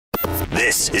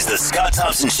This is the Scott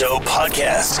Thompson Show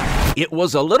podcast. It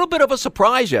was a little bit of a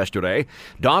surprise yesterday.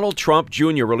 Donald Trump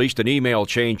Jr. released an email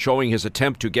chain showing his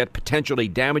attempt to get potentially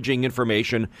damaging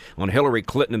information on Hillary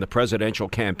Clinton in the presidential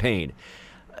campaign.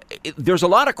 There's a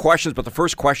lot of questions, but the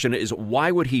first question is, why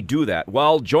would he do that?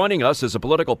 Well, joining us is a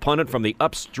political pundit from the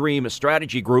Upstream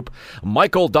Strategy Group.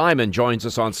 Michael Diamond joins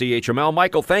us on CHML.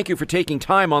 Michael, thank you for taking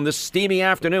time on this steamy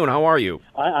afternoon. How are you?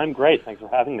 I'm great. Thanks for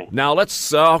having me. Now, let's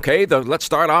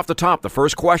start off the top. The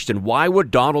first question, why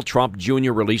would Donald Trump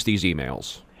Jr. release these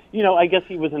emails? You know, I guess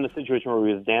he was in a situation where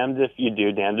he was damned if you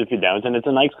do, damned if you don't, and it's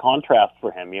a nice contrast for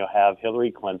him. You have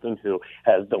Hillary Clinton, who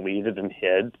has deleted and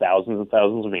hid thousands and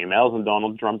thousands of emails, and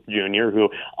Donald Trump Jr., who,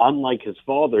 unlike his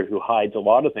father, who hides a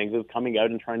lot of things, is coming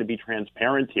out and trying to be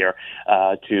transparent here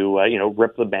to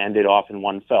rip the Band-Aid off in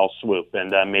one fell swoop,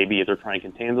 and maybe either try and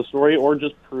contain the story or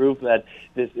just prove that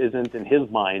this isn't, in his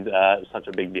mind, such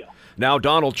a big deal. Now,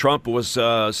 Donald Trump was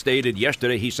stated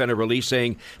yesterday, he sent a release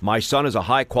saying, "My son is a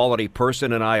high-quality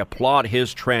person, and I applaud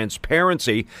his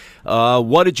transparency."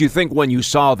 What did you think when you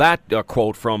saw that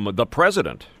quote from the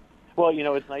president? Well, you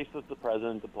know, it's nice that the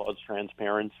president applauds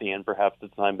transparency, and perhaps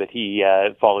it's time that he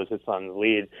follows his son's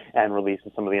lead and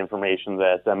releases some of the information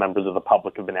that members of the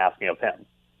public have been asking of him.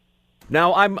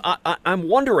 Now, I'm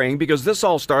wondering, because this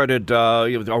all started, or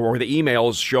the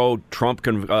emails showed Trump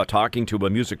talking to a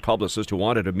music publicist who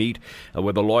wanted to meet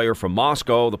with a lawyer from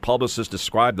Moscow. The publicist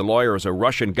described the lawyer as a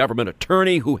Russian government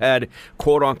attorney who had,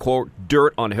 quote-unquote,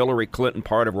 dirt on Hillary Clinton,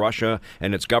 part of Russia,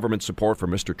 and its government support for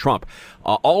Mr. Trump.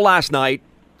 All last night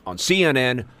on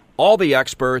CNN, all the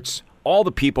experts, all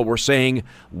the people were saying,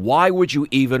 why would you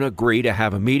even agree to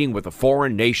have a meeting with a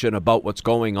foreign nation about what's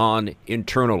going on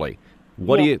internally?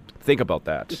 What do you think about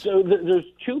that? So there's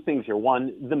two things here.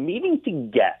 One, the meeting to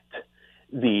get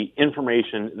the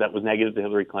information that was negative to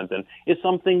Hillary Clinton is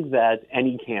something that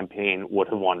any campaign would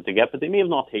have wanted to get, but they may have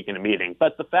not taken a meeting.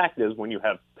 But the fact is, when you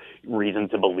have reason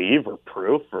to believe or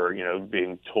proof or,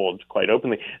 being told quite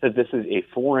openly that this is a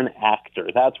foreign actor,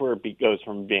 that's where it goes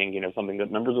from being, something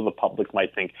that members of the public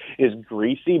might think is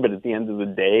greasy, but at the end of the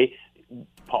day,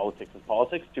 politics is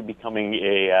politics, to becoming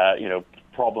a,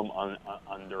 problem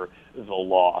under the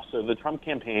law. So the Trump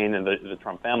campaign and the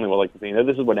Trump family would like to say,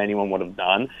 this is what anyone would have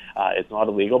done. It's not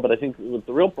illegal, but I think what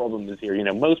the real problem is here,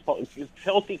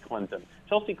 Chelsea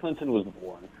Clinton was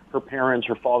born. Her parents,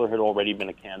 her father had already been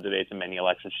a candidate in many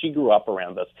elections. She grew up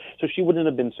around this, so she wouldn't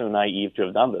have been so naive to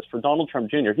have done this. For Donald Trump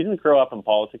Jr., he didn't grow up in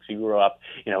politics. He grew up,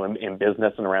 in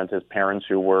business and around his parents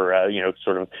who were,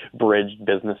 sort of bridged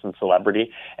business and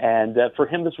celebrity. And for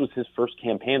him, this was his first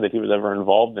campaign that he was ever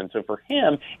involved in. So for him,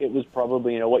 it was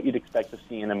probably, what you'd expect to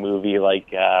see in a movie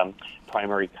like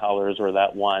Primary Colors or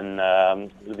that one,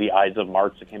 The Ides of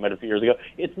March that came out a few years ago.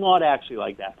 It's not actually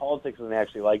like that. Politics isn't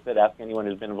actually like that. Ask anyone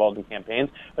who's been involved in campaigns.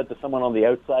 But to someone on the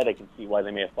outside, I can see why they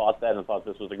may have thought that and thought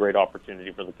this was a great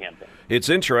opportunity for the campaign. It's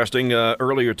interesting.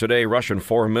 Earlier today, Russian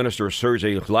Foreign Minister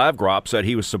Sergei Lavrov said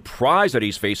he was surprised that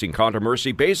he's facing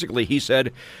controversy. Basically, he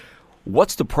said,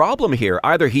 what's the problem here?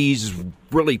 Either he's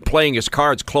really playing his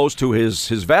cards close to his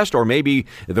vest, or maybe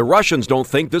the Russians don't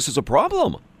think this is a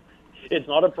problem. It's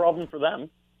not a problem for them.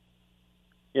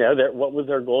 What was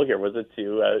their goal here? Was it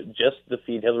to just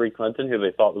defeat Hillary Clinton, who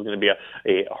they thought was going to be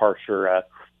a harsher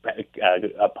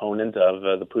opponent of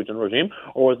the Putin regime,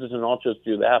 or was it to not just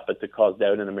do that, but to cause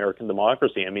doubt in American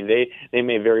democracy? I mean, they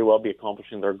may very well be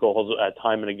accomplishing their goals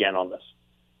time and again on this.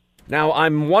 Now,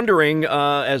 I'm wondering,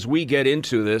 as we get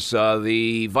into this,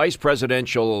 the vice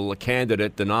presidential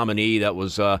candidate, the nominee that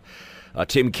was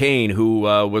Tim Kaine, who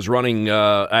was running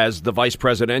as the vice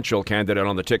presidential candidate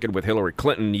on the ticket with Hillary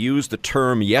Clinton, used the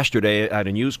term yesterday at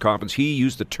a news conference. He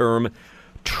used the term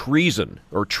treason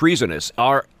or treasonous.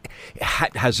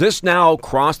 Has this now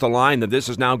crossed the line that this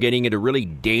is now getting into really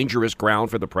dangerous ground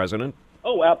for the president?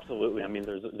 Oh, absolutely. I mean,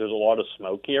 there's a lot of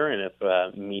smoke here, and if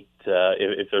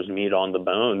there's meat on the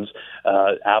bones,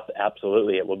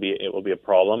 absolutely, it will be a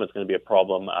problem. It's going to be a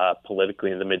problem politically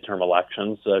in the midterm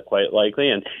elections, quite likely.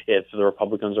 And if the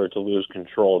Republicans are to lose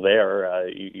control there,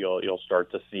 you'll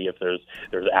start to see if there's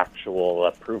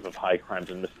actual proof of high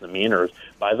crimes and misdemeanors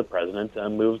by the president,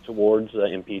 move towards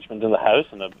impeachment in the House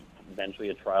and eventually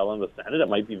a trial in the Senate. It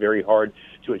might be very hard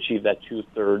to achieve that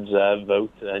two-thirds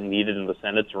vote needed in the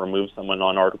Senate to remove someone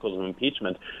on articles of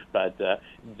impeachment, but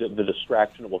the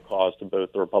distraction it will cause to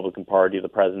both the Republican Party, the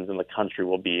president, and the country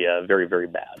will be very, very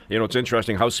bad. It's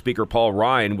interesting. House Speaker Paul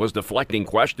Ryan was deflecting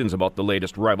questions about the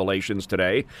latest revelations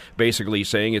today, basically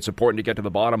saying it's important to get to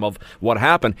the bottom of what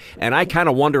happened. And I kind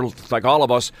of wonder, like all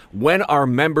of us, when are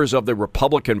members of the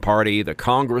Republican Party, the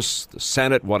Congress, the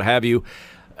Senate, what have you,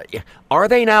 Are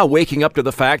they now waking up to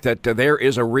the fact that there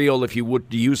is a real, if you would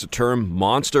use the term,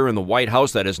 monster in the White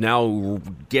House that is now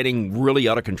getting really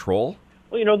out of control?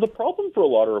 Well, the problem for a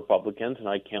lot of Republicans, and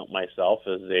I count myself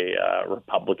as a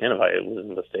Republican. If I was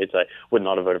in the States, I would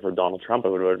not have voted for Donald Trump. I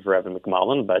would have voted for Evan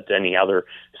McMullin. But any other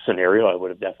scenario, I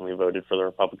would have definitely voted for the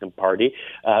Republican Party.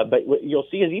 But what you'll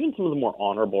see is even some of the more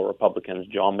honorable Republicans,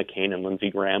 John McCain and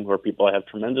Lindsey Graham, who are people I have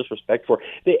tremendous respect for,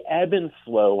 they ebb and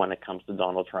flow when it comes to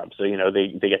Donald Trump. So,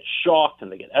 they get shocked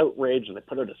and they get outraged and they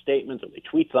put out a statement or they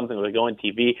tweet something or they go on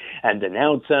TV and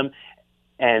denounce him.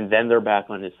 And then they're back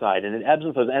on his side, and it ebbs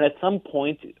and flows. And at some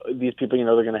point, these people,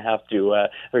 they're going to have to,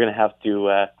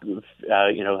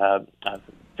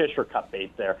 fish or cut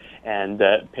bait there and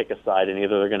pick a side. And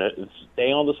either they're going to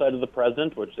stay on the side of the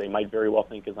president, which they might very well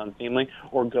think is unseemly,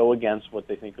 or go against what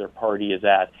they think their party is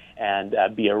at and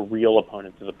be a real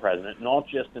opponent to the president, not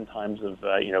just in times of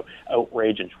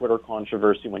outrage and Twitter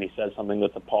controversy when he says something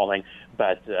that's appalling,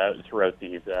 but throughout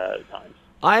these times.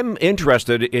 I'm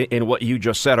interested in what you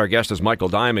just said. Our guest is Michael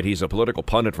Diamond. He's a political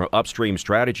pundit from Upstream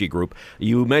Strategy Group.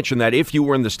 You mentioned that if you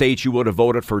were in the States, you would have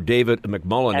voted for David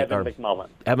McMullin.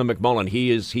 Evan McMullin.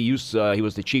 He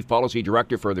was the chief policy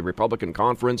director for the Republican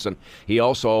Conference, and he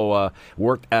also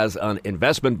worked as an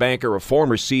investment banker, a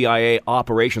former CIA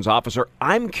operations officer.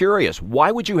 I'm curious, why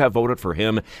would you have voted for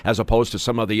him as opposed to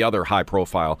some of the other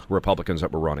high-profile Republicans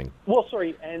that were running? Well,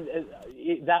 sorry, and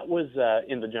that was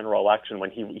in the general election when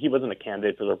he wasn't a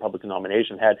candidate for the Republican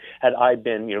nomination. Had I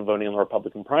been voting in the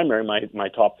Republican primary, my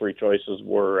top three choices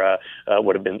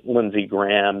would have been Lindsey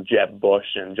Graham, Jeb Bush,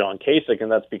 and John Kasich,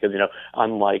 and that's because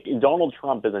unlike Donald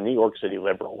Trump is a New York City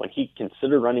liberal. When he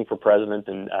considered running for president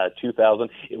in 2000,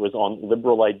 it was on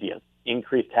liberal ideas.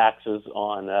 Increased taxes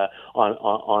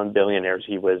on billionaires.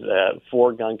 He was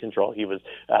for gun control. He was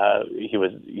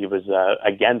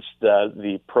against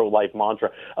the pro-life mantra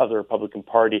of the Republican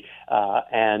Party.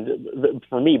 And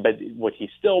for me, but what he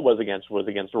still was against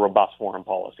a robust foreign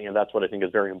policy, and that's what I think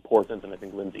is very important. And I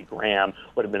think Lindsey Graham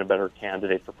would have been a better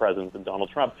candidate for president than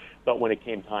Donald Trump. But when it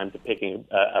came time to picking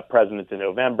a president in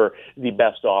November, the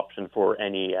best option for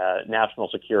any national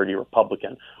security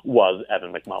Republican was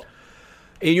Evan McMullin.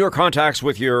 In your contacts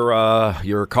with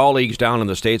your colleagues down in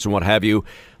the States and what have you,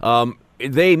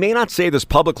 they may not say this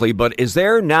publicly, but is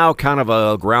there now kind of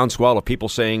a groundswell of people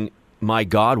saying, my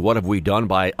God, what have we done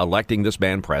by electing this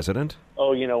man president?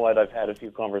 Oh, you know what? I've had a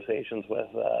few conversations with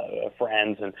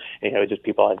friends and just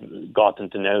people I've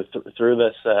gotten to know through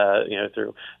this,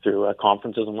 through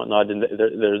conferences and whatnot. And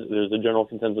there's a general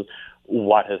consensus: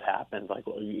 what has happened? Like,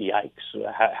 yikes!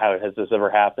 How has this ever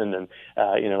happened? And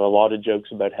a lot of jokes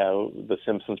about how The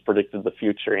Simpsons predicted the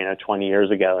future, 20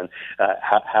 years ago, and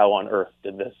how on earth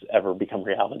did this ever become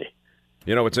reality?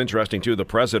 It's interesting, too. The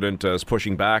president is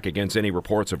pushing back against any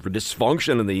reports of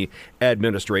dysfunction in the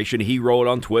administration. He wrote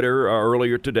on Twitter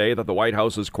earlier today that the White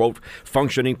House is, quote,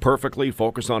 functioning perfectly,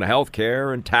 focused on health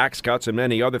care and tax cuts and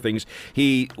many other things.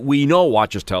 We know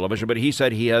watches television, but he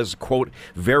said he has, quote,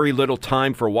 very little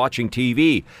time for watching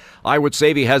TV. I would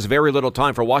say if he has very little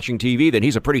time for watching TV, then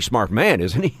he's a pretty smart man,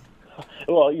 isn't he?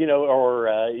 Well, or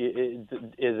is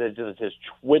it just his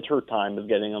Twitter time is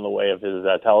getting in the way of his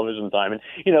television time? And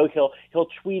he'll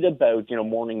tweet about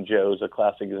Morning Joe's a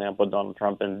classic example of Donald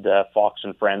Trump, and Fox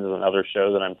and Friends is another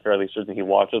show that I'm fairly certain he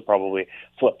watches. Probably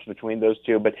flips between those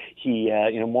two, but he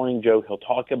Morning Joe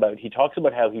he talks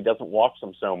about how he doesn't watch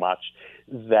them so much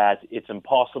that it's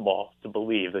impossible to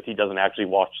believe that he doesn't actually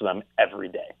watch them every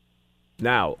day.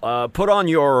 Now, put on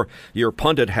your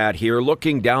pundit hat here,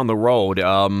 looking down the road,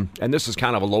 and this is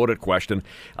kind of a loaded question.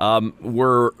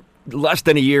 We're less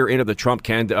than a year into the Trump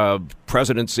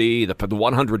presidency. The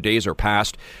 100 days are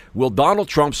past. Will Donald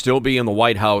Trump still be in the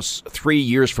White House 3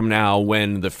 years from now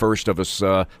when the first of his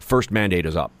first mandate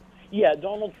is up? Yeah,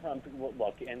 Donald Trump.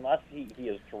 Look, unless he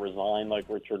is to resign like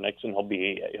Richard Nixon, he'll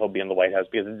be in the White House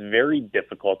because it's very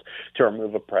difficult to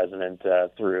remove a president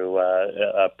through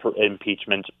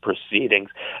impeachment proceedings.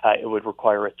 It would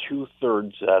require a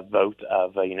 2/3 vote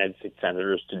of United States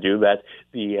senators to do that.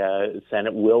 The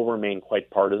Senate will remain quite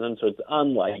partisan, so it's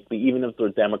unlikely, even if the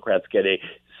Democrats get a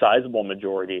sizable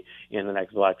majority in the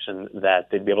next election,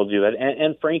 that they'd be able to do that.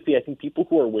 And frankly, I think people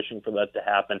who are wishing for that to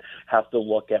happen have to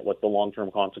look at what the long-term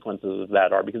consequences of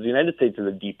that are, because the United States is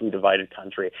a deeply divided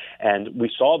country. And we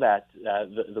saw that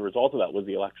the result of that was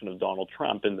the election of Donald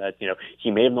Trump, and that, he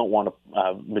may have not won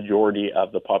a majority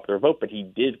of the popular vote, but he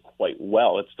did quite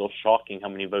well. It's still shocking how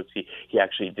many votes he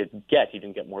actually didn't get. He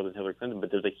didn't get more than Hillary Clinton, but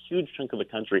there's a huge chunk of the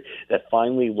country that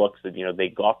finally looks that, they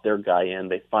got their guy in.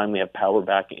 They finally have power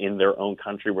back in their own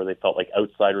country, country where they felt like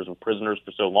outsiders and prisoners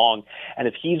for so long. And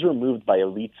if he's removed by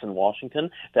elites in Washington,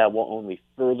 that will only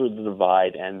further the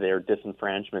divide and their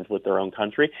disenfranchisement with their own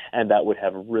country, and that would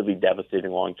have really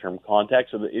devastating long-term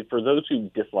context. So for those who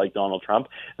dislike Donald Trump,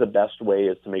 the best way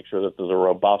is to make sure that there's a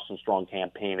robust and strong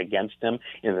campaign against him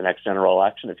in the next general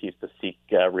election if he's to seek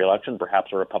re-election,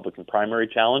 perhaps a Republican primary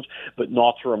challenge, but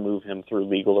not to remove him through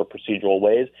legal or procedural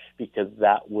ways, because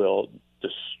that will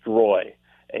destroy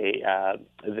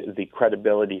the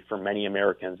credibility for many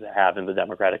Americans have in the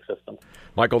democratic system.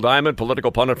 Michael Diamond,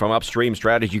 political pundit from Upstream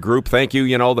Strategy Group. Thank you.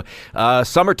 You know, the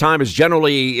summertime is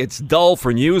generally, it's dull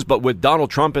for news, but with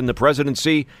Donald Trump in the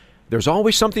presidency, there's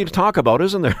always something to talk about,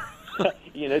 isn't there?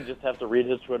 Just have to read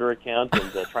his Twitter account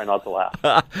and try not to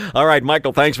laugh. All right,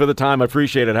 Michael, thanks for the time. I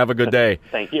appreciate it. Have a good day.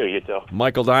 Thank you. You too.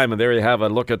 Michael Diamond, there you have a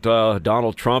look at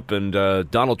Donald Trump and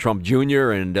Donald Trump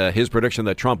Jr. and his prediction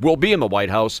that Trump will be in the White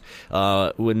House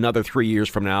another 3 years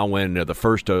from now when the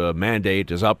first mandate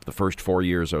is up, the first 4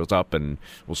 years is up, and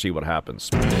we'll see what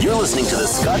happens. You're listening to The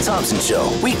Scott Thompson Show,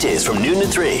 weekdays from noon to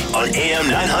 3 on AM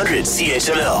 900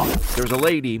 CHML. There's a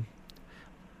lady,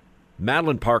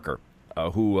 Madeline Parker,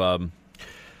 who...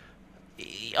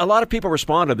 a lot of people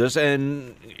respond to this,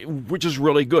 and which is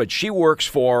really good. She works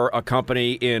for a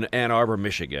company in Ann Arbor,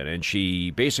 Michigan, and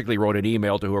she basically wrote an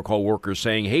email to her coworkers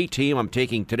saying, "Hey, team, I'm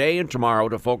taking today and tomorrow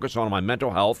to focus on my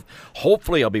mental health.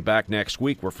 Hopefully, I'll be back next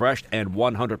week refreshed and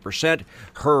 100%.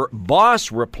 Her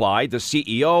boss replied, the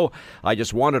CEO, "I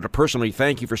just wanted to personally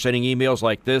thank you for sending emails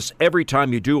like this. Every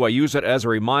time you do, I use it as a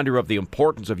reminder of the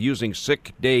importance of using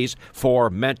sick days for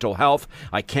mental health.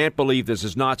 I can't believe this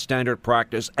is not standard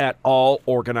practice at all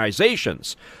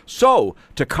organizations." So,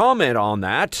 to comment on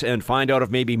that and find out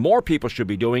if maybe more people should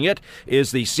be doing it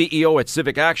is the CEO at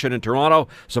Civic Action in Toronto,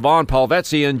 Sivan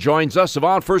Palvetzian, joins us.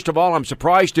 Sivan, first of all, I'm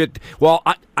surprised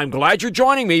I'm glad you're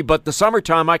joining me, but the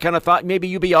summertime, I kind of thought maybe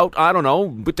you'd be out, I don't know,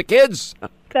 with the kids.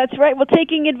 That's right. Well,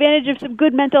 taking advantage of some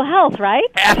good mental health, right?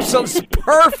 Absolutely.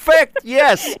 Perfect.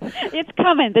 Yes. It's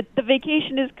coming. The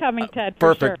vacation is coming, Ted.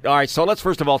 Perfect. Sure. All right. So let's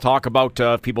first of all talk about,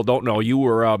 if people don't know, you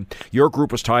were your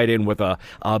group was tied in with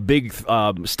a big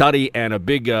study and a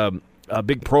big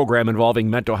program involving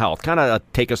mental health. Kind of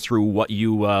take us through what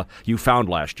you found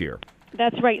last year.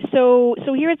 That's right. So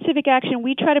here at Civic Action,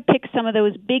 we try to pick some of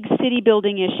those big city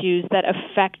building issues that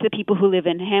affect the people who live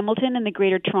in Hamilton and the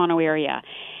Greater Toronto area.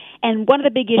 And one of the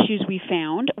big issues we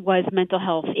found was mental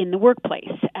health in the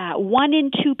workplace. 1 in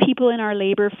 2 people in our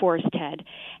labor force, Ted,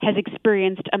 has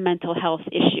experienced a mental health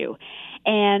issue.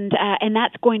 And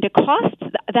that's going to cost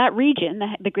that region,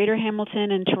 the Greater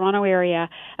Hamilton and Toronto area,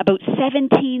 about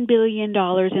 $17 billion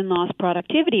in lost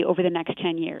productivity over the next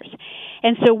 10 years.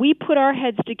 And so we put our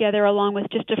heads together along with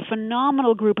just a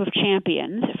phenomenal group of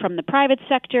champions from the private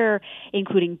sector,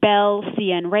 including Bell,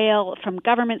 CN Rail, from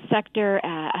government sector,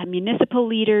 municipal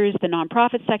leaders, the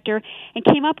nonprofit sector, and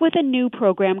came up with a new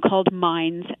program called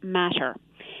Minds Matter.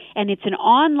 And it's an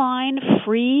online,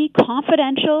 free,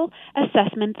 confidential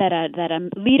assessment that a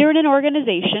leader in an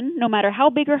organization, no matter how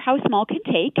big or how small, can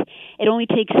take. It only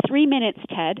takes 3 minutes,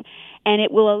 Ted, and it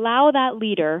will allow that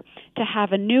leader to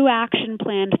have a new action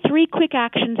plan, 3 quick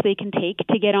actions they can take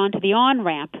to get onto the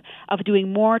on-ramp of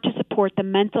doing more to support the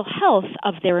mental health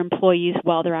of their employees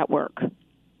while they're at work.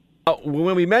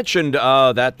 When we mentioned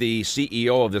that the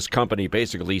CEO of this company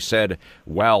basically said,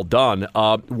 "Well done,"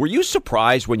 were you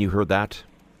surprised when you heard that?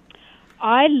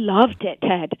 I loved it,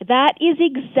 Ted. That is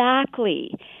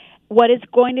exactly what it's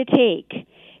going to take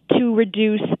to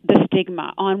reduce the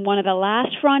stigma on one of the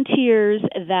last frontiers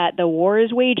that the war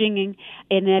is waging,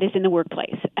 and that is in the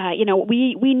workplace.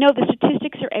 We know the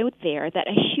statistics are out there that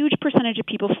a huge percentage of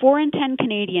people, 4 in 10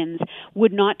 Canadians,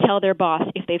 would not tell their boss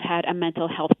if they've had a mental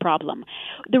health problem.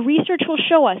 The research will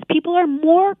show us people are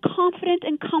more confident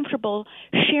and comfortable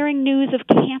sharing news of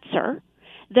cancer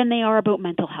than they are about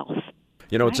mental health.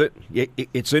 You know,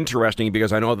 it's interesting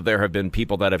because I know that there have been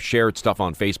people that have shared stuff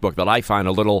on Facebook that I find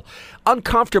a little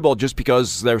uncomfortable just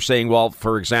because they're saying, well,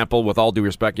 for example, with all due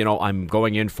respect, I'm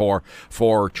going in for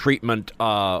treatment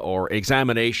or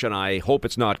examination. I hope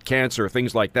it's not cancer,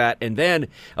 things like that. And then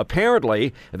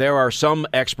apparently there are some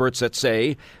experts that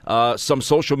say some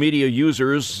social media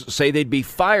users say they'd be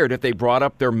fired if they brought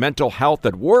up their mental health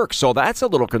at work. So that's a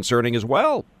little concerning as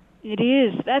well. It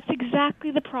is. That's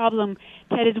exactly the problem,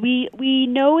 Ted, is we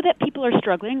know that people are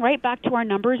struggling. Right back to our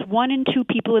numbers, 1 in 2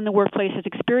 people in the workplace has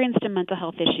experienced a mental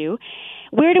health issue.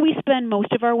 Where do we spend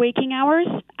most of our waking hours?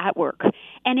 At work.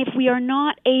 And if we are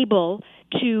not able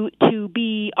to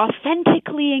be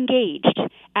authentically engaged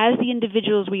as the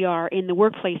individuals we are in the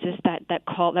workplaces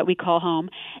that we call home,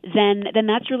 then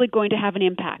that's really going to have an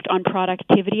impact on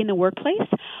productivity in the workplace,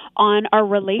 on our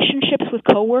relationships with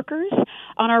coworkers,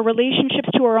 on our relationships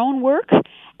to our own work,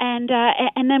 and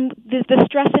then the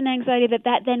stress and anxiety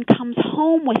that then comes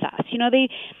home with us. You know, they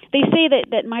say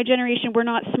that my generation, we're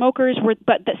not smokers,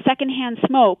 but that secondhand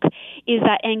smoke is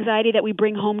that anxiety that we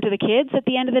bring home to the kids at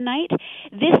the end of the night.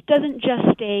 This doesn't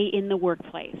just stay in the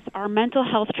workplace. Our mental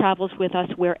health travels with us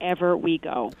wherever we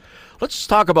go. Let's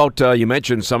talk about, you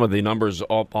mentioned some of the numbers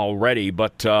already,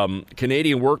 but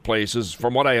Canadian workplaces,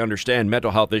 from what I understand,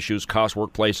 mental health issues cost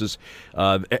workplaces,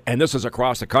 and this is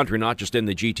across the country, not just in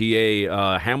the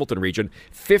GTA Hamilton region,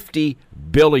 $50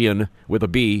 billion, with a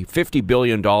B, $50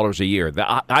 billion a year.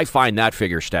 I find that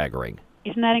figure staggering.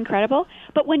 Isn't that incredible?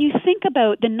 But when you think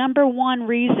about the number one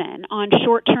reason on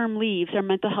short-term leaves are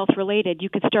mental health related, you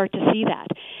could start to see that.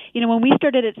 You know, when we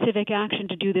started at Civic Action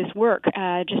to do this work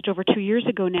just over 2 years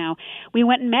ago now, we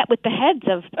went and met with the heads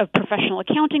of professional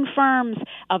accounting firms,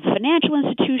 of financial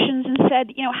institutions, and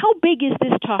said, you know, how big is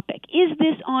this topic? Is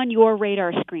this on your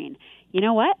radar screen? You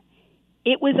know what?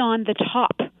 It was on the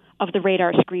top of the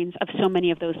radar screens of so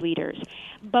many of those leaders.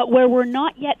 But where we're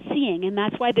not yet seeing, and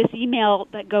that's why this email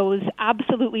that goes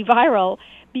absolutely viral,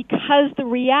 because the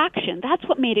reaction, that's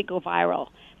what made it go viral.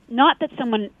 Not that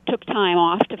someone took time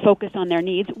off to focus on their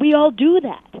needs. We all do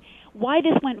that. Why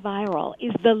this went viral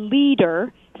is the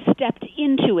leader stepped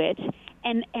into it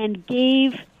and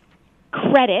gave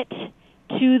credit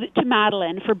to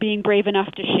Madeleine for being brave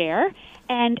enough to share,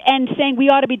 and saying we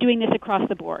ought to be doing this across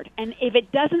the board. And if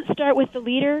it doesn't start with the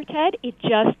leader, Ted, it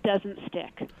just doesn't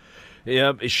stick.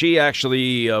 Yeah, she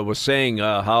actually was saying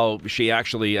how she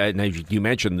actually, and you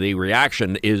mentioned the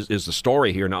reaction is the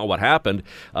story here, not what happened.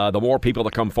 The more people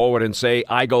that come forward and say,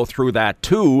 I go through that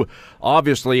too,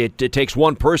 obviously it takes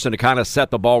one person to kind of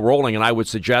set the ball rolling, and I would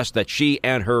suggest that she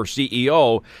and her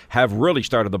CEO have really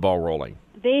started the ball rolling.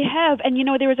 They have, and you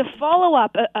know, there was a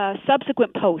follow-up, a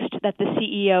subsequent post that the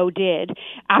CEO did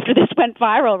after this went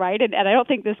viral, right? And I don't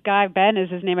think this guy, Ben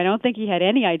is his name, I don't think he had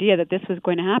any idea that this was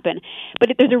going to happen.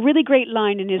 But there's a really great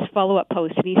line in his follow-up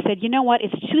post, and he said, you know what,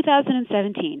 it's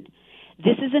 2017.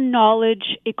 This is a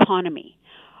knowledge economy.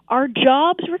 Our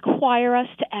jobs require us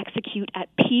to execute at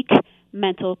peak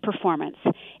mental performance.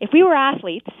 If we were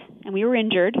athletes and we were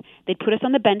injured, they'd put us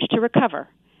on the bench to recover.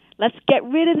 Let's get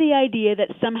rid of the idea that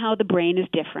somehow the brain is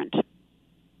different.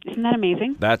 Isn't that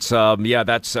amazing? That's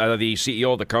that's the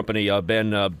CEO of the company,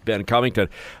 Ben Covington,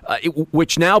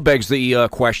 which now begs the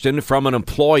question from an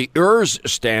employer's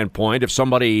standpoint. If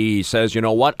somebody says, you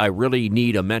know what, I really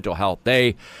need a mental health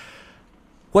day,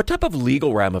 what type of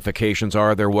legal ramifications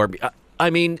are there? I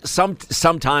mean,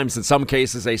 sometimes in some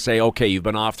cases they say, okay, you've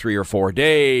been off 3 or 4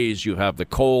 days, you have the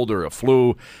cold or a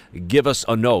flu, give us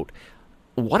a note.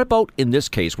 What about in this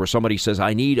case where somebody says,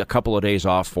 I need a couple of days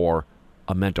off for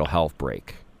a mental health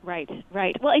break? Right.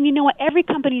 Well, and you know what? Every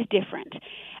company is different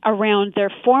around their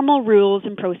formal rules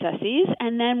and processes,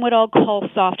 and then what I'll call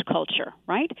soft culture,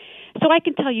 right? So I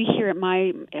can tell you here at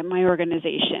my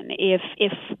organization, if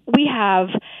we have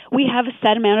a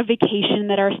set amount of vacation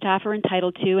that our staff are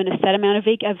entitled to, and a set amount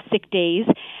of sick days,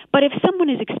 but if someone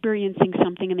is experiencing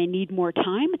something and they need more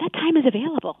time, that time is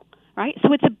available. Right?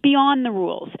 So it's beyond the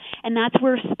rules, and that's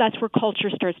where culture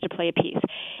starts to play a piece.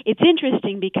 It's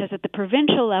interesting because at the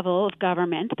provincial level of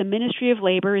government, the Ministry of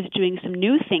Labour is doing some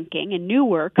new thinking and new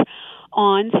work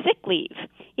on sick leave.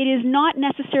 It is not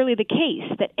necessarily the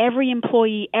case that every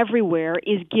employee everywhere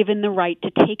is given the right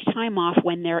to take time off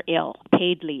when they're ill,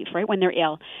 paid leave, right? When they're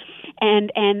ill,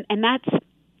 and that's,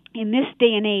 in this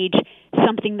day and age,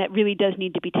 something that really does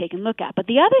need to be taken a look at. But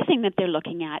the other thing that they're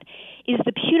looking at is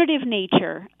the punitive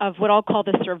nature of what I'll call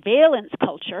the surveillance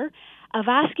culture of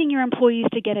asking your employees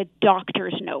to get a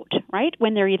doctor's note, right,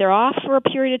 when they're either off for a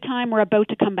period of time or about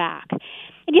to come back.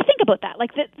 And you think about that,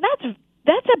 like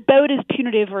that's about as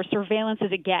punitive or surveillance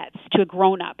as it gets to a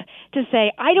grown-up, to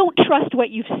say, I don't trust what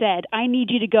you've said. I need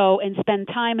you to go and spend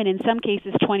time, and in some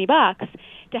cases $20,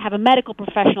 to have a medical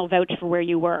professional vouch for where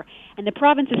you were. And the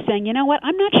province is saying, you know what,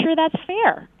 I'm not sure that's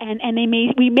fair. And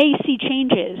we may see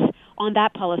changes on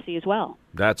that policy as well.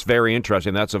 That's very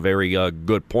interesting. That's a very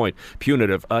good point.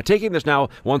 Punitive. Taking this now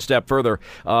one step further,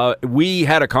 we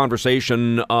had a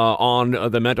conversation on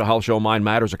the Mental Health Show Mind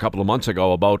Matters a couple of months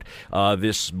ago about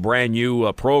this brand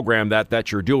new program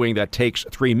that you're doing that takes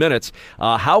 3 minutes.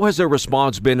 How has the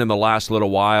response been in the last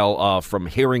little while from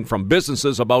hearing from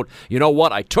businesses about, you know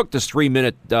what, I took this 3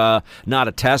 minute, not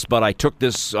a test, but I took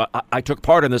this, I took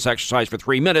part in this exercise for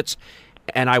 3 minutes,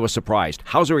 and I was surprised.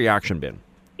 How's the reaction been?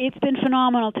 It's been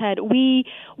phenomenal, Ted. We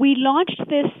launched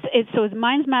this, so it's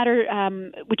Minds Matter,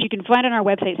 which you can find on our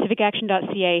website,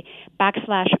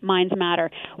 civicaction.ca/Minds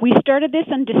Matter. We started this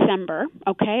in December,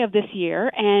 of this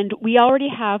year, and we already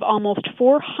have almost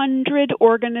 400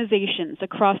 organizations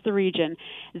across the region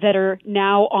that are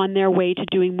now on their way to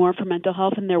doing more for mental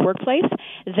health in their workplace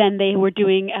than they were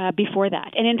doing before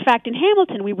that. And in fact, in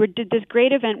Hamilton, we did this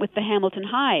great event with the Hamilton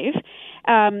Hive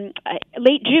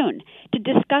late June to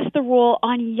discuss the role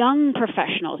on young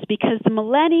professionals, because the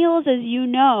millennials, as you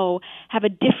know, have a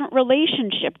different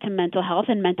relationship to mental health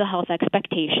and mental health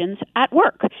expectations at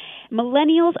work.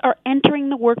 Millennials are entering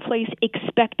the workplace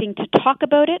expecting to talk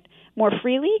about it more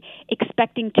freely,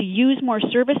 expecting to use more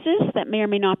services that may or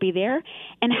may not be there,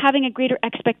 and having a greater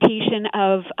expectation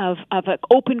of an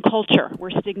open culture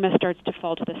where stigma starts to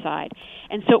fall to the side.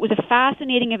 And so it was a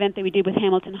fascinating event that we did with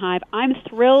Hamilton Hive. I'm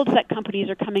thrilled that companies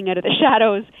are coming out of the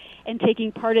shadows and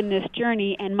taking part in this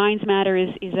journey, and Minds Matter is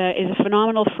a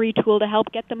phenomenal free tool to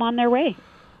help get them on their way.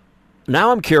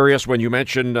 Now I'm curious, when you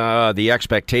mentioned the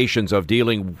expectations of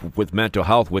dealing with mental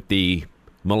health with the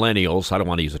millennials. I don't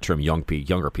want to use the term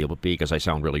younger people because I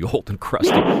sound really old and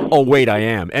crusty. Oh, wait, I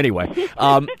am. Anyway,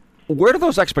 where do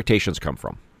those expectations come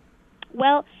from?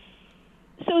 Well,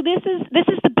 so this is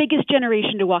the biggest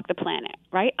generation to walk the planet,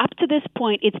 right? Up to this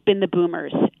point, it's been the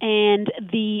boomers. And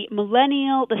the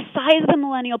size of the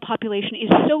millennial population is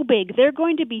so big, they're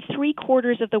going to be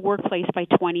 3/4 of the workplace by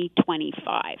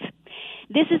 2025.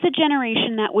 This is a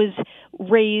generation that was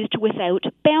raised without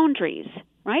boundaries,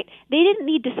 right? They didn't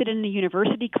need to sit in a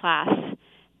university class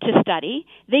to study.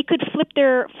 They could flip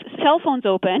their cell phones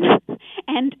open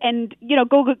and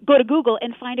go to Google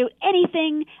and find out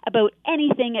anything about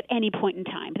anything at any point in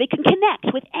time. They can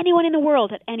connect with anyone in the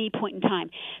world at any point in time.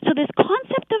 So this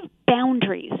concept of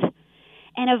boundaries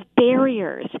and of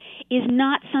barriers is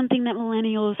not something that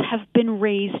millennials have been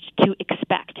raised to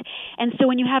expect. And so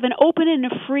when you have an open and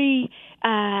a free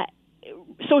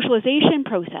socialization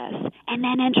process and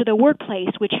then enter the workplace,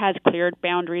 which has clear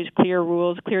boundaries, clear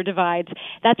rules, clear divides,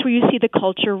 that's where you see the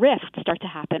culture rift start to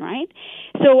happen, right?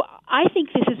 So I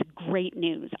think this is great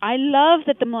news. I love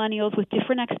that the millennials with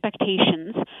different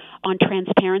expectations on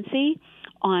transparency,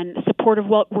 on supportive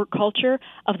work culture,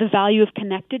 of the value of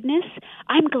connectedness,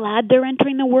 I'm glad they're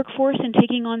entering the workforce and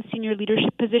taking on senior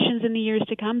leadership positions in the years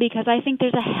to come, because I think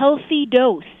there's a healthy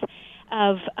dose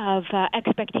of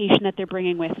expectation that they're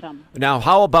bringing with them. Now,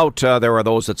 how about there are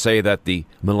those that say that the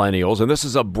millennials, and this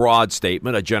is a broad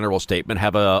statement, a general statement,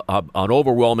 have an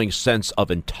overwhelming sense of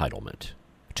entitlement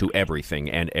to everything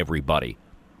and everybody.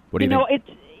 What do you think?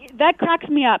 That cracks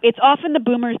me up. It's often the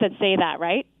boomers that say that,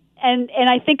 right? And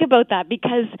I think about that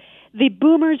because the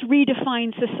boomers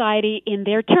redefine society in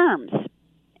their terms.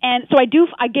 And so I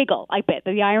giggle, I bet.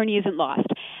 The irony isn't lost.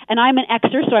 And I'm an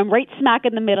Xer, so I'm right smack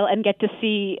in the middle and get to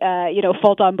see,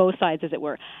 fault on both sides, as it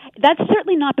were. That's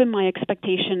certainly not been my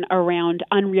expectation around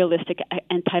unrealistic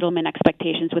entitlement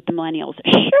expectations with the millennials.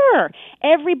 Sure,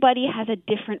 everybody has a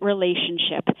different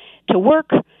relationship to work,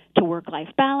 to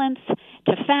work-life balance,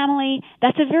 to family.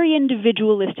 That's a very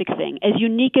individualistic thing, as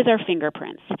unique as our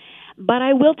fingerprints. But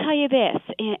I will tell you this,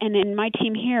 and in my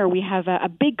team here, we have a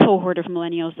big cohort of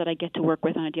millennials that I get to work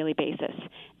with on a daily basis.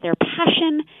 Their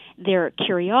passion, their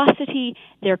curiosity,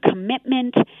 their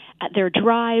commitment, their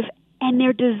drive, and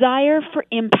their desire for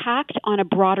impact on a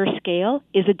broader scale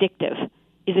is addictive.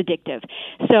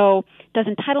 So does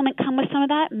entitlement come with some of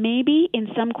that? Maybe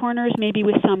in some corners, maybe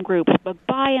with some groups. But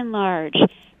by and large,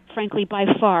 frankly, by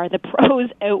far, the pros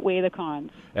outweigh the cons.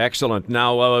 Excellent.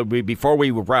 Now, before we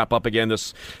wrap up again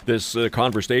this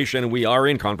conversation, we are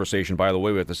in conversation, by the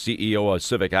way, with the CEO of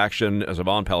Civic Action,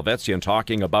 Sivan Palvetzian,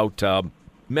 talking about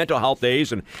mental health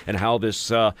days and how this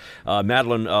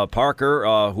Madeline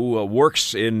Parker, who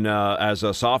works in as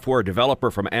a software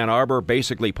developer from Ann Arbor,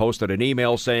 basically posted an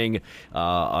email saying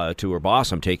to her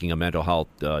boss, I'm taking a mental health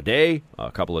day,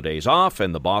 a couple of days off,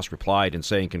 and the boss replied and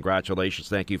saying, congratulations,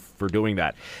 thank you for doing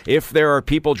that. If there are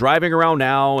people driving around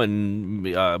now and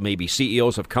maybe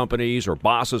CEOs of companies or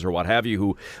bosses or what have you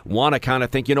who want to kind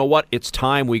of think, you know what, it's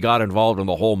time we got involved in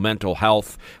the whole mental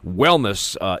health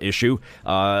wellness issue,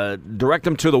 direct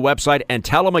them to the website and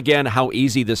tell them again how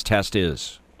easy this test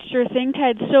is. Sure thing,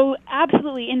 Ted. So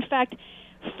absolutely. In fact,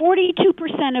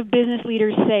 42% of business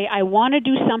leaders say, I want to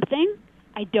do something,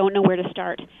 I don't know where to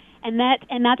start. And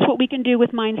that's what we can do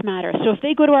with Minds Matter. So if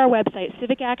they go to our website,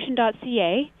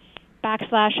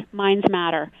 civicaction.ca/Minds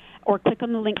Matter, or click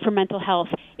on the link for mental health,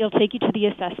 it'll take you to the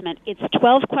assessment. It's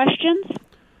 12 questions,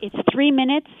 it's 3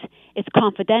 minutes, it's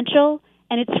confidential,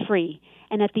 and it's free.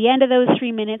 And at the end of those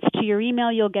 3 minutes, to your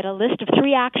email, you'll get a list of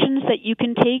 3 actions that you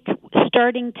can take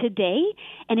starting today.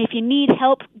 And if you need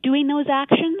help doing those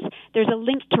actions, there's a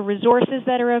link to resources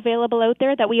that are available out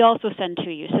there that we also send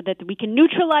to you so that we can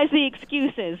neutralize the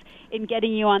excuses in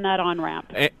getting you on that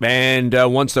on-ramp. And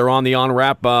once they're on the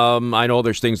on-ramp, I know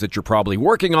there's things that you're probably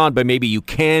working on, but maybe you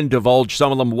can divulge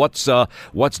some of them. What's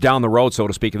down the road, so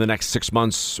to speak, in the next 6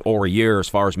 months or a year as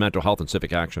far as mental health and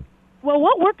civic action? Well,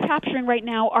 what we're capturing right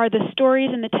now are the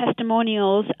stories and the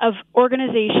testimonials of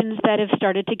organizations that have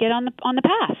started to get on the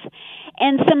path.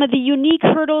 And some of the unique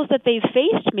hurdles that they've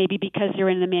faced, maybe because they're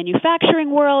in the manufacturing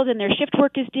world and their shift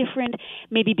work is different,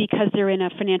 maybe because they're in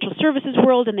a financial services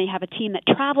world and they have a team that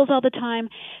travels all the time.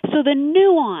 So the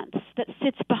nuance that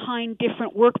sits behind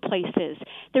different workplaces,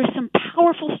 there's some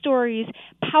powerful stories,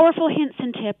 powerful hints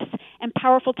and tips, and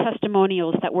powerful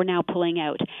testimonials that we're now pulling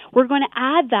out. We're going to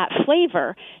add that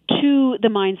flavor to the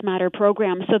Minds Matter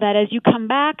program so that as you come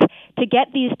back to get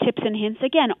these tips and hints,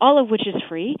 again, all of which is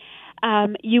free,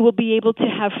 you will be able to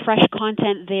have fresh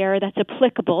content there that's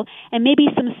applicable, and maybe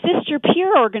some sister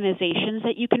peer organizations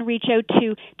that you can reach out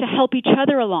to help each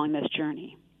other along this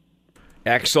journey.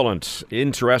 Excellent.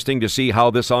 Interesting to see how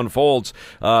this unfolds.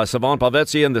 Sivan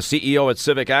Palvetzian, the CEO at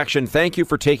Civic Action, thank you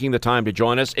for taking the time to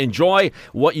join us. Enjoy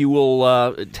what you will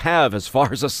have as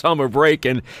far as a summer break,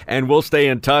 and we'll stay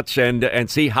in touch and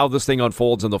see how this thing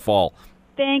unfolds in the fall.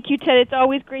 Thank you, Ted. It's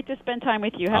always great to spend time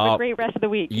with you. Have a great rest of the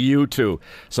week. You too.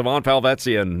 Sivan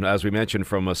Palvetzian, as we mentioned,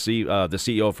 from the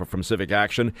CEO from Civic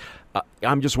Action.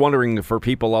 I'm just wondering, for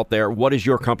people out there, what is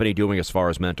your company doing as far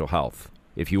as mental health?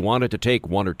 If you wanted to take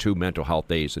 1 or 2 mental health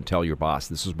days and tell your boss,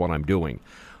 this is what I'm doing,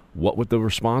 what would the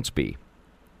response be?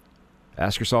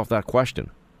 Ask yourself that question.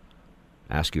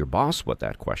 Ask your boss what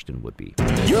that question would be.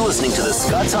 You're listening to The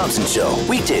Scott Thompson Show,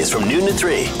 weekdays from noon to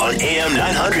 3 on AM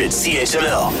 900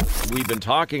 CHML. We've been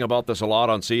talking about this a lot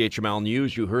on CHML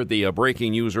News. You heard the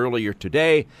breaking news earlier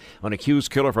today. An accused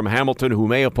killer from Hamilton who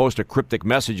may have posted cryptic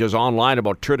messages online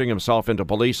about turning himself into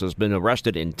police has been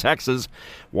arrested in Texas.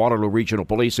 Waterloo Regional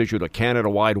Police issued a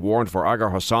Canada-wide warrant for Agar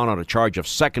Hassan on a charge of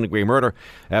second-degree murder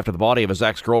after the body of his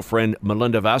ex-girlfriend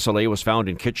Melinda Vasily was found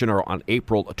in Kitchener on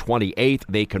April 28th.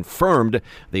 They confirmed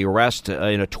the arrest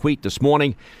in a tweet this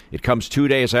morning. It comes 2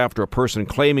 days after a person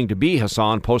claiming to be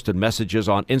Hassan posted messages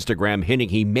on Instagram hinting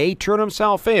he may turn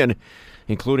himself in,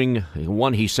 including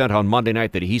one he sent on Monday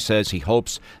night that he says he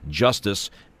hopes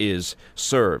justice is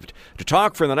served. To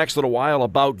talk for the next little while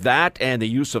about that and the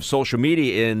use of social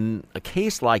media in a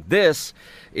case like this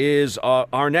is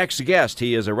our next guest.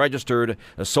 He is a registered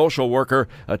social worker.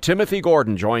 Timothy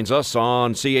Gordon joins us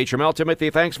on CHML.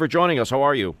 Timothy, thanks for joining us. How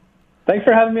are you? Thanks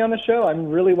for having me on the show. I'm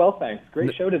really well, thanks.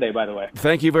 Great show today, by the way.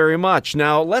 Thank you very much.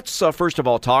 Now, let's first of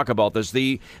all talk about this.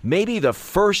 Maybe the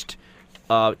first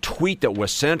tweet that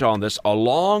was sent on this a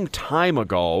long time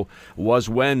ago was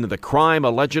when the crime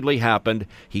allegedly happened.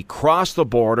 He crossed the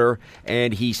border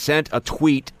and he sent a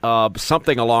tweet,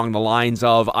 something along the lines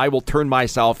of, I will turn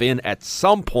myself in at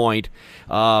some point.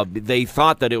 They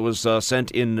thought that it was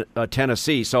sent in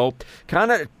Tennessee. So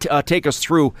kind of take us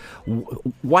through,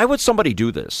 why would somebody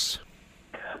do this?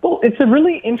 Well, it's a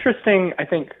really interesting, I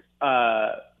think,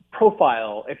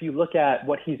 profile if you look at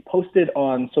what he's posted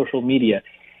on social media.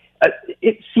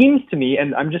 It seems to me,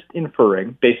 and I'm just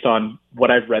inferring based on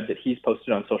what I've read that he's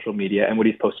posted on social media and what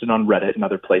he's posted on Reddit and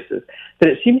other places, that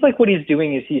it seems like what he's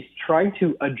doing is he's trying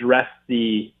to address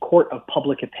the court of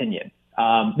public opinion.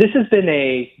 This has been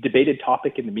a debated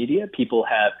topic in the media. People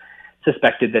have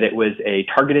suspected that it was a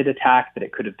targeted attack, that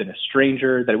it could have been a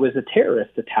stranger, that it was a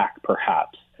terrorist attack,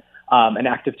 perhaps, an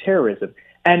act of terrorism.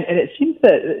 And it seems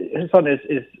that Hassan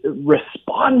is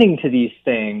responding to these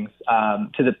things,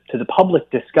 to the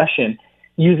public discussion,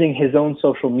 using his own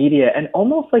social media, and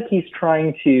almost like he's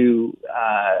trying to,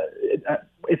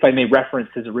 if I may reference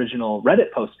his original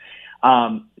Reddit post,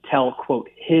 tell, quote,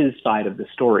 his side of the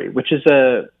story, which is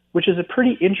a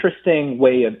pretty interesting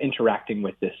way of interacting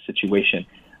with this situation.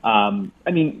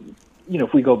 I mean,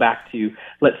 if we go back to,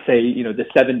 let's say, the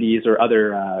 70s or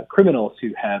other criminals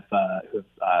who have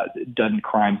done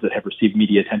crimes that have received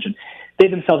media attention, they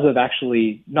themselves have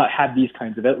actually not had these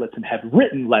kinds of outlets and have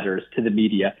written letters to the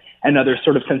media and other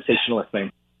sort of sensationalist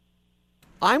things.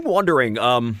 I'm wondering,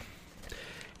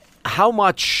 how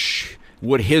much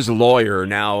would his lawyer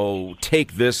now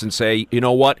take this and say, you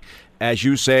know what? As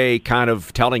you say, kind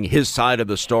of telling his side of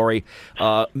the story,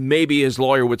 maybe his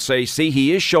lawyer would say, see,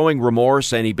 he is showing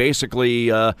remorse and he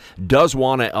basically does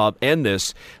want to end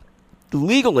this.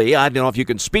 Legally, I don't know if you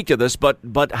can speak to this,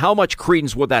 but how much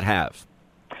credence would that have?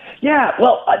 Yeah,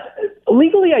 well,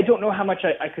 legally, I don't know how much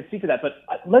I could speak to that, but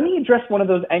let me address one of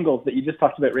those angles that you just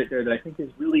talked about right there that I think is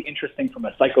really interesting from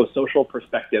a psychosocial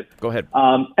perspective. Go ahead.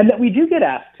 And that we do get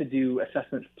asked to do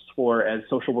assessments for as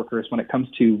social workers when it comes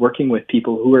to working with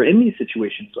people who are in these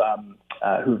situations,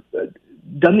 who've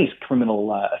done these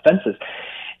criminal offenses.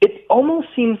 It almost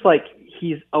seems like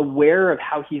he's aware of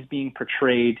how he's being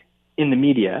portrayed in the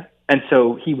media, and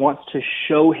so he wants to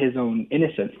show his own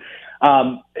innocence.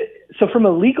 So from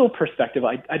a legal perspective,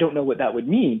 I don't know what that would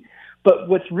mean. But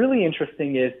what's really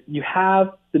interesting is you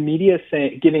have the media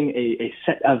giving a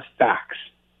set of facts.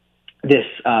 This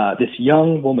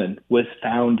young woman was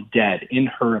found dead in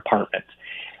her apartment.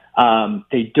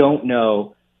 They don't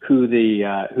know who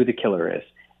the killer is.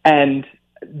 And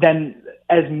then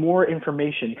as more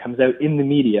information comes out in the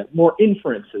media, more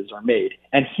inferences are made.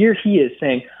 And here he is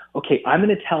saying, okay, I'm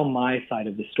going to tell my side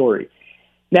of the story.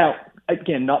 Now,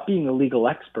 again, not being a legal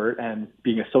expert and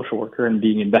being a social worker and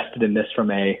being invested in this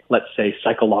from a, let's say,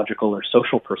 psychological or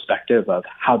social perspective of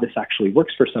how this actually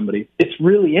works for somebody, it's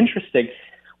really interesting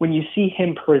when you see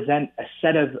him present a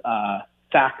set of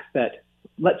facts that,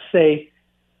 let's say,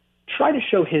 try to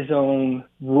show his own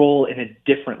role in a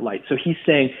different light. So he's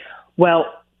saying, well,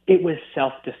 it was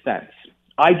self-defense.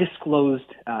 I disclosed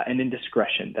an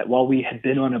indiscretion that while we had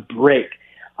been on a break,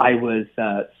 I was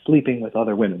sleeping with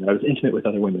other women, that I was intimate with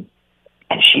other women.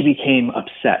 And she became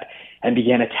upset and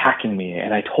began attacking me.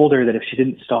 And I told her that if she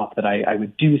didn't stop, that I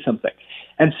would do something.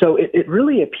 And so it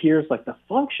really appears like the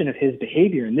function of his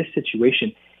behavior in this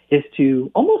situation is to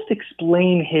almost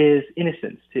explain his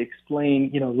innocence, to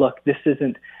explain, look, this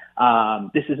isn't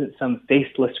some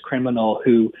faceless criminal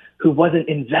who wasn't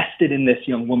invested in this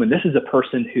young woman. This is a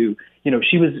person who,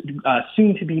 she was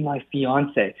soon to be my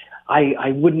fiance.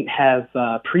 I wouldn't have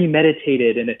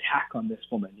premeditated an attack on this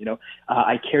woman.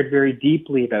 I cared very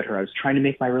deeply about her. I was trying to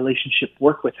make my relationship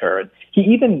work with her. And he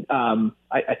even,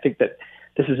 I think that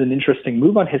this is an interesting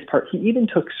move on his part. He even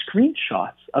took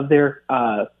screenshots of their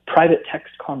private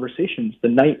text conversations the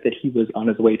night that he was on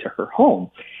his way to her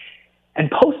home and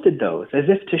posted those as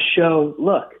if to show,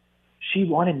 look, she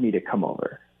wanted me to come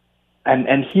over.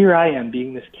 And here I am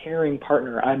being this caring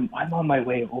partner. I'm on my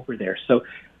way over there. So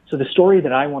the story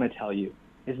that I want to tell you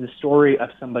is the story of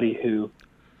somebody who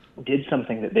did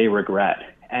something that they regret.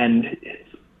 And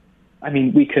I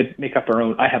mean, we could make up our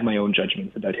own, I have my own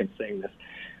judgments about him saying this,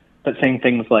 but saying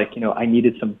things like, I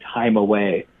needed some time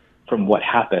away from what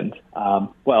happened.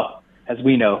 Well, as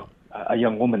we know, a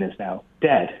young woman is now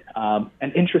dead.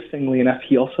 And interestingly enough,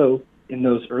 he also, in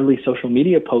those early social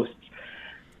media posts,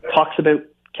 talks about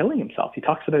killing himself. He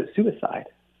talks about suicide.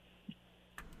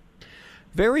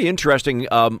 Very interesting.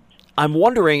 I'm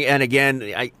wondering, and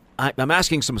again, I'm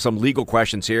asking some legal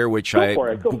questions here, which Go for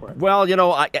it. Well,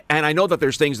 I know that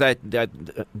there's things that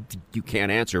you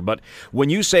can't answer, but when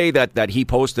you say that he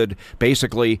posted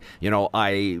basically,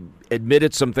 I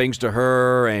admitted some things to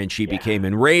her and she became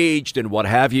enraged and what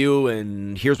have you,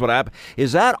 and here's what happened.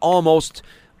 Is that almost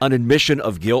an admission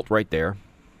of guilt right there?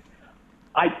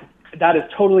 That is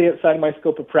totally outside of my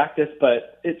scope of practice,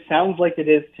 but it sounds like it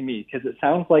is to me, because it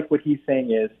sounds like what he's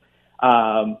saying is,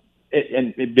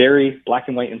 in very black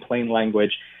and white and plain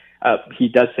language, he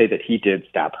does say that he did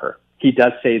stab her. He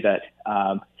does say that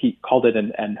he called it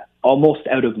an almost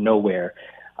out of nowhere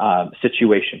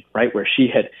situation, right, where she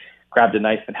had grabbed a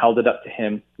knife and held it up to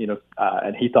him,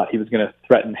 and he thought he was going to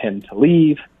threaten him to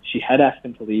leave. She had asked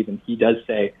him to leave, and he does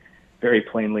say very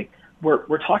plainly,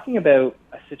 we're talking about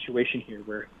a situation here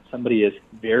where somebody is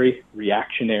very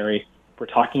reactionary. We're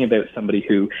talking about somebody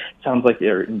who sounds like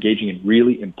they're engaging in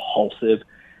really impulsive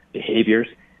behaviors.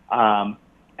 And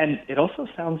it also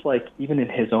sounds like, even in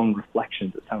his own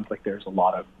reflections, it sounds like there's a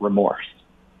lot of remorse.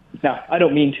 Now, I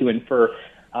don't mean to infer,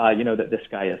 that this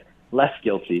guy is less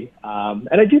guilty. And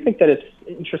I do think that it's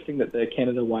interesting that the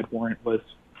Canada-wide warrant was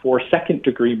for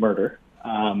second-degree murder.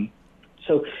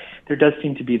 So there does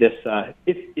seem to be this,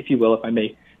 if you will, if I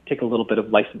may take a little bit of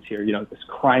license here, this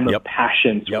crime of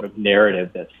passion sort of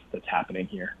narrative that's happening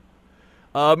here.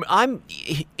 I'm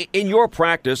in your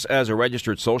practice as a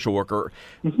registered social worker.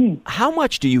 Mm-hmm. How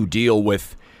much do you deal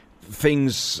with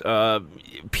things,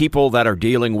 people that are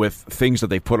dealing with things that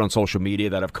they put on social media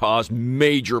that have caused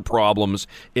major problems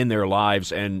in their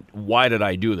lives? And why did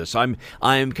I do this? I'm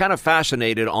kind of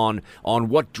fascinated on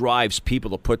what drives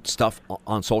people to put stuff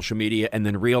on social media and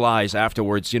then realize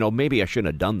afterwards, maybe I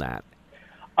shouldn't have done that.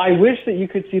 I wish that you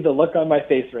could see the look on my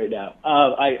face right now.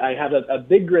 I have a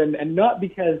big grin, and not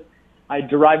because I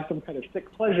derive some kind of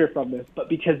sick pleasure from this, but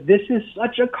because this is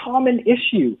such a common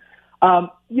issue.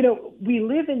 We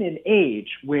live in an age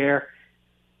where,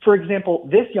 for example,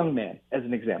 this young man, as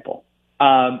an example,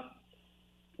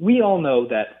 we all know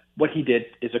that what he did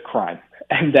is a crime,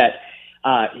 and that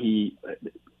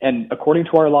and according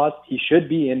to our laws, he should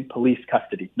be in police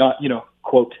custody, not,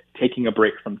 quote, taking a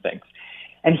break from things.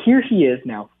 And here he is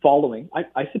now following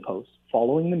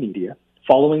the media,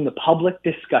 following the public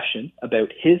discussion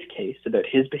about his case, about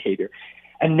his behavior.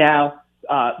 And now,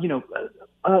 let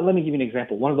me give you an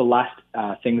example. One of the last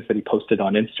things that he posted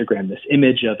on Instagram, this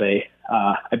image of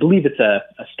I believe it's a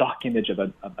stock image of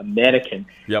a mannequin.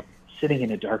 Yep. Sitting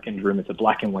in a darkened room. It's a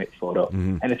black and white photo,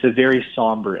 and it's a very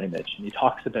somber image. And he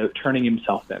talks about turning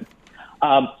himself in.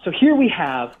 So here we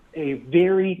have a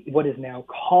very, what is now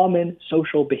common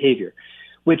social behavior,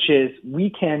 which is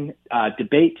we can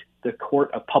debate the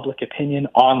court of public opinion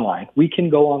online. We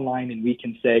can go online and we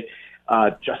can say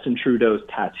Justin Trudeau's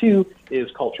tattoo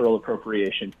is cultural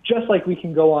appropriation, just like we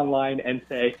can go online and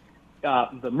say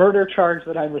the murder charge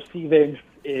that I'm receiving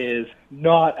is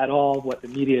not at all what the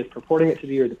media is purporting it to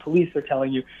be, or the police are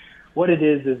telling you. What it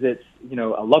is it's,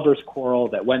 a lover's quarrel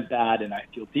that went bad, and I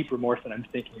feel deep remorse and I'm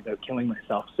thinking about killing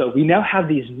myself. So we now have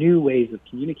these new ways of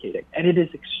communicating, and it is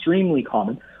extremely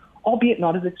common, albeit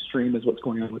not as extreme as what's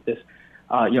going on with this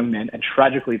young man, and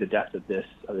tragically the death of this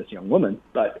young woman.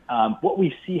 But what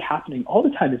we see happening all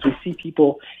the time is we see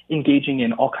people engaging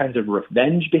in all kinds of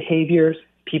revenge behaviors,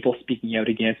 people speaking out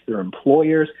against their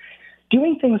employers,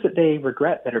 doing things that they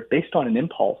regret that are based on an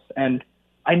impulse. And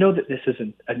I know that this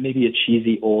isn't maybe a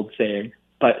cheesy old saying,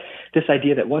 but this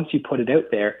idea that once you put it out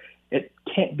there, it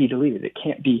can't be deleted, it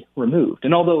can't be removed.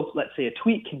 And although, let's say, a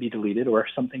tweet can be deleted, or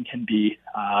something can be,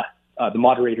 the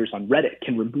moderators on Reddit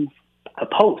can remove a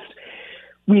post,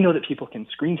 we know that people can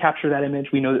screen capture that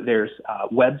image. We know that there's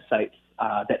websites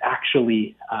that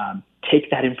actually take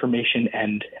that information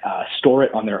and store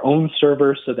it on their own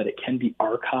servers so that it can be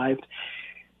archived.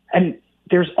 And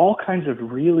there's all kinds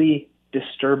of really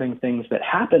disturbing things that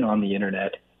happen on the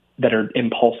internet that are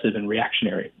impulsive and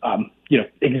reactionary.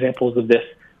 Examples of this,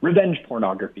 revenge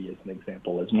pornography is an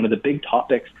example, is one of the big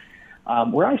topics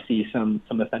where I see some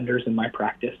offenders in my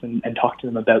practice and talk to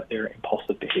them about their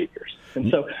impulsive behaviors.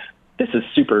 And so this is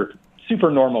super,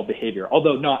 super normal behavior,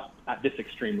 although not at this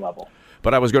extreme level.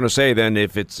 But I was going to say then,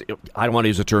 I don't want to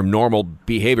use the term normal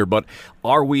behavior, but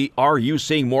are you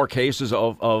seeing more cases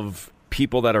of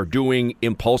people that are doing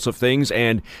impulsive things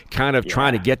and kind of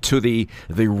trying to get to the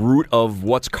root of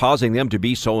what's causing them to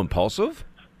be so impulsive?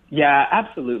 Yeah,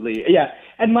 absolutely. Yeah.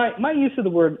 And my use of the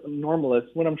word normalist,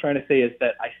 what I'm trying to say is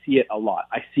that I see it a lot.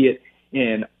 I see it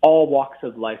in all walks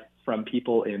of life, from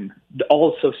people in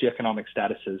all socioeconomic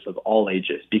statuses of all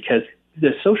ages, because the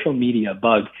social media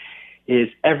bug is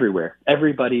everywhere.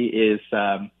 Everybody is,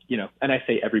 and I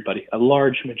say everybody, a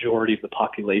large majority of the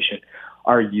population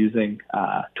are using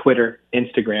Twitter,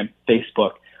 Instagram,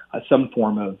 Facebook, some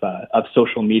form of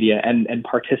social media, and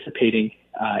participating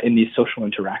in these social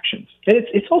interactions. And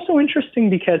it's also interesting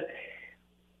because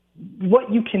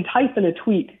what you can type in a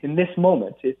tweet in this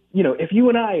moment, if you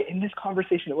and I, in this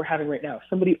conversation that we're having right now,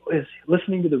 somebody is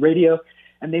listening to the radio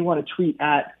and they want to tweet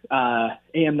at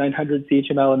AM 900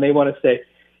 CHML and they want to say,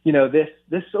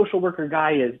 this social worker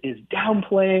guy is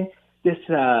downplaying this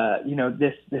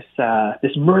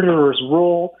murderer's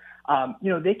role.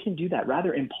 They can do that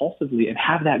rather impulsively and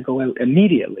have that go out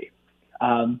immediately.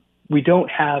 We don't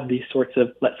have these sorts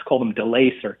of, let's call them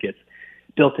delay circuits,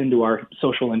 built into our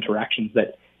social interactions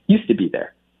that used to be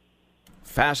there.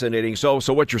 Fascinating. So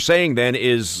what you're saying then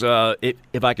is,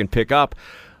 if I can pick up,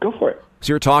 go for it.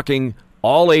 So you're talking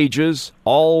all ages,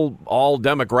 all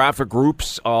demographic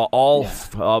groups,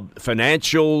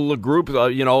 financial groups.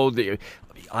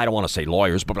 I don't want to say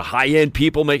lawyers, but high-end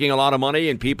people making a lot of money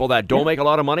and people that don't make a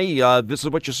lot of money. This is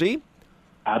what you see?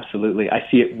 Absolutely. I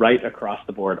see it right across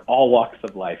the board, all walks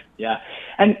of life. Yeah.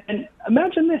 And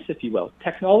imagine this, if you will.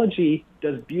 Technology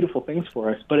does beautiful things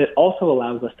for us, but it also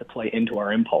allows us to play into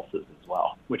our impulses as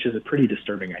well, which is a pretty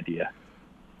disturbing idea.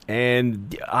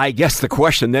 And I guess the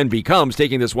question then becomes,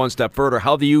 taking this one step further,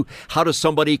 how does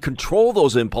somebody control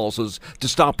those impulses to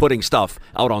stop putting stuff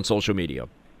out on social media?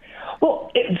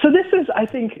 Well, so this is, I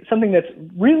think, something that's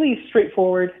really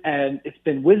straightforward, and it's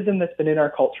been wisdom that's been in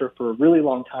our culture for a really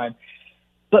long time.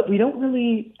 But we don't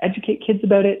really educate kids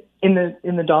about it in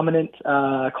the dominant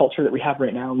culture that we have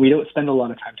right now. We don't spend a lot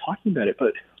of time talking about it.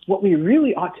 But what we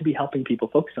really ought to be helping people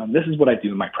focus on, this is what I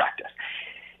do in my practice,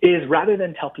 is rather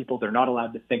than tell people they're not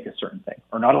allowed to think a certain thing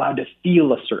or not allowed to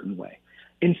feel a certain way,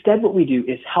 instead what we do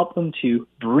is help them to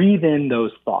breathe in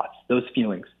those thoughts, those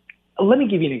feelings. Let me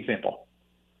give you an example.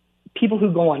 People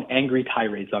who go on angry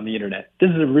tirades on the internet. This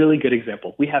is a really good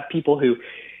example. We have people who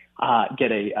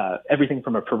get everything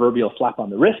from a proverbial slap on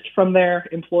the wrist from their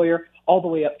employer all the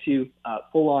way up to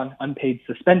full-on unpaid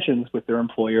suspensions with their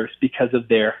employers because of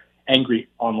their angry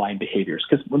online behaviors.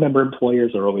 Because remember,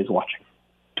 employers are always watching.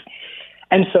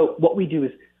 And so what we do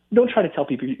is don't try to tell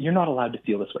people you're not allowed to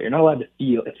feel this way. You're not allowed to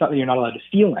feel. It's not that you're not allowed to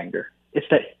feel anger. It's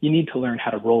that you need to learn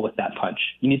how to roll with that punch.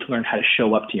 You need to learn how to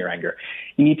show up to your anger.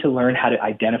 You need to learn how to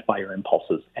identify your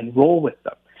impulses and roll with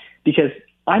them. Because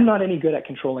I'm not any good at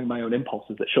controlling my own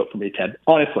impulses that show up for me, Ted.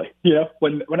 Honestly,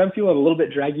 when I'm feeling a little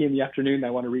bit draggy in the afternoon and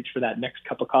I want to reach for that next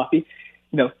cup of coffee,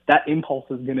 that impulse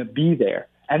is going to be there.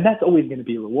 And that's always going to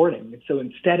be rewarding. And so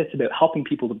instead, it's about helping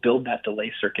people to build that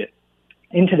delay circuit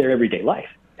into their everyday life.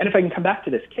 And if I can come back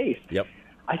to this case,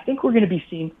 I think we're going to be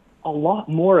seeing a lot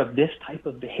more of this type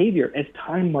of behavior as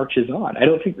time marches on. I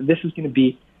don't think that this is going to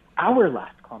be our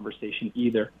last conversation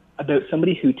either about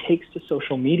somebody who takes to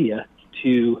social media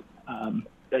to,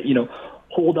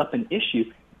 hold up an issue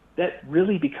that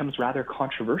really becomes rather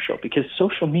controversial, because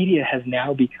social media has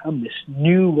now become this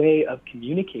new way of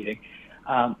communicating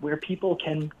where people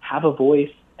can have a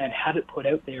voice and have it put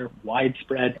out there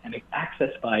widespread and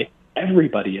accessed by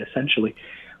everybody essentially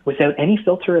without any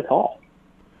filter at all.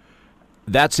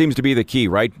 That seems to be the key,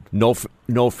 right? No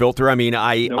filter. I mean,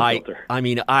 filter.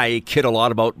 I kid a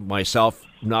lot about myself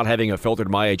not having a filter at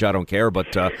my age. I don't care,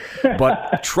 but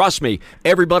trust me,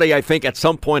 everybody I think at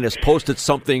some point has posted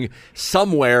something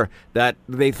somewhere that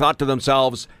they thought to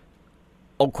themselves,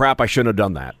 "Oh crap, I shouldn't have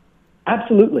done that."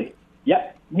 Absolutely.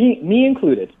 Yep. Me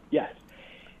included. Yes.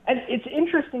 And it's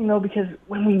interesting though, because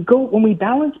when we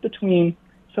balance between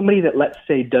somebody that, let's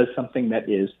say, does something that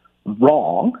is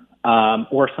wrong,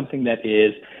 or something that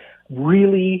is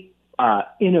really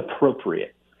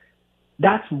inappropriate,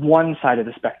 that's one side of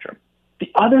the spectrum.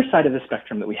 The other side of the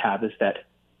spectrum that we have is that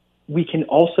we can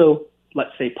also, let's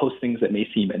say, post things that may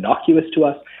seem innocuous to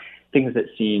us, things that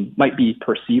might be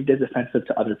perceived as offensive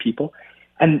to other people.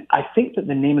 And I think that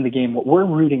the name of the game, what we're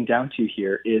rooting down to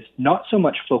here, is not so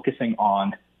much focusing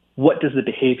on what does the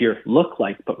behavior look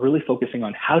like, but really focusing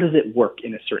on how does it work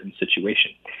in a certain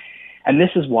situation. And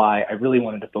this is why I really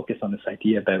wanted to focus on this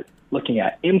idea about looking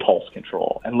at impulse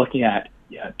control and looking at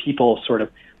people sort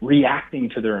of reacting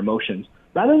to their emotions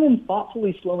rather than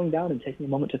thoughtfully slowing down and taking a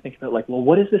moment to think about,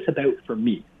 what is this about for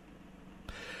me?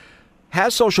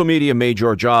 Has social media made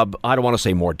your job, I don't want to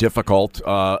say more difficult,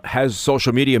 has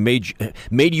social media made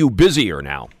you busier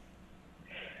now?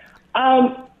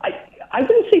 I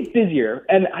wouldn't say busier,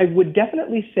 and I would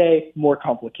definitely say more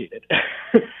complicated.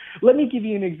 Let me give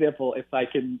you an example, if I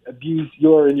can abuse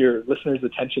your and your listeners'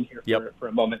 attention here for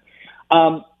a moment.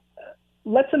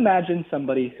 Let's imagine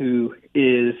somebody who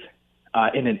is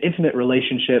in an intimate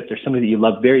relationship. There's somebody that you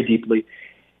love very deeply,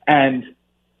 and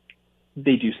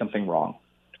they do something wrong.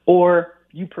 Or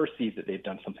you perceive that they've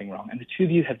done something wrong, and the two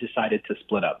of you have decided to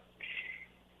split up.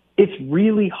 It's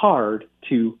really hard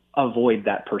to avoid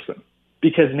that person,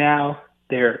 because now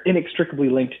they're inextricably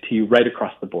linked to you right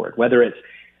across the board, whether it's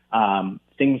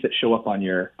things that show up on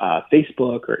your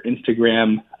Facebook or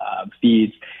Instagram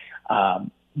feeds.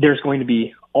 There's going to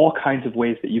be all kinds of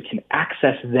ways that you can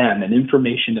access them and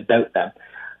information about them.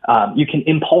 You can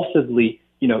impulsively,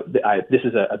 this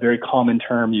is a very common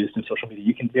term used in social media,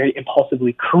 you can very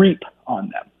impulsively creep on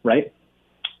them, right?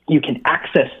 You can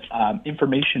access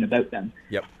information about them.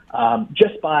 Yep.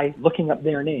 Just by looking up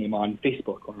their name on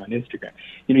Facebook or on Instagram.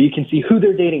 You can see who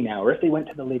they're dating now, or if they went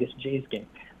to the latest Jays game.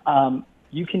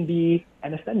 You can be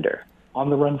an offender on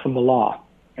the run from the law,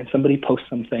 and somebody posts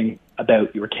something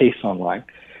about your case online,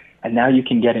 and now you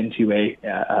can get into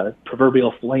a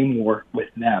proverbial flame war with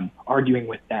them, arguing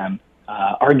with them,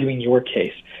 arguing your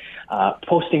case,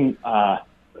 posting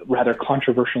rather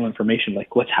controversial information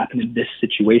like what's happened in this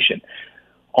situation,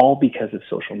 all because of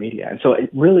social media. And so it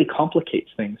really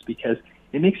complicates things, because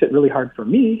it makes it really hard for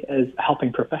me as a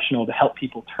helping professional to help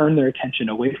people turn their attention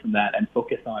away from that and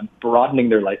focus on broadening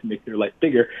their life and make their life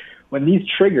bigger, when these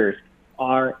triggers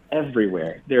are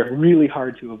everywhere. They're really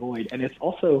hard to avoid. And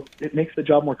it makes the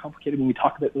job more complicated when we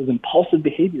talk about those impulsive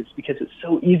behaviors, because it's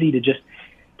so easy to just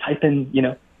type in,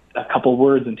 a couple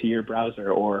words into your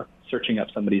browser or searching up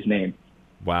somebody's name.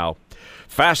 Wow.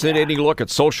 Fascinating look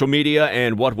at social media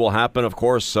and what will happen. Of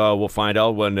course, we'll find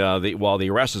out when while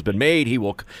the arrest has been made, he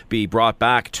will be brought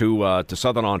back to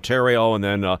Southern Ontario, and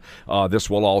then this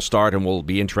will all start, and we'll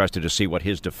be interested to see what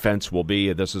his defense will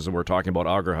be. We're talking about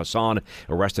Agar Hassan,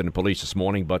 arrested in police this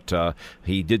morning, but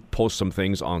he did post some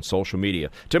things on social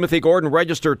media. Timothy Gordon,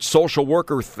 registered social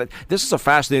worker. This is a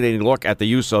fascinating look at the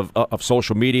use of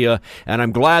social media, and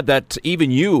I'm glad that even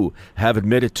you have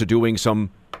admitted to doing some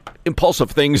impulsive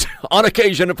things on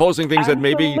occasion, and posting things that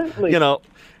maybe,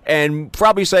 and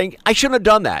probably saying, I shouldn't have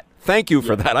done that. Thank you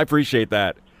for that. I appreciate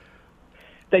that.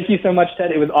 Thank you so much,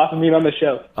 Ted. It was awesome being on the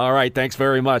show. All right. Thanks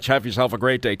very much. Have yourself a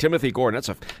great day. Timothy Gordon,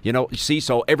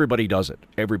 so everybody does it.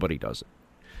 Everybody does it.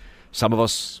 Some of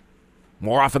us,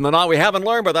 more often than not, we haven't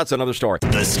learned, but that's another story.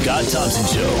 The Scott Thompson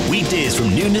Show, weekdays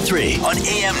from noon to 3 on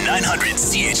AM 900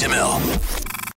 CHML.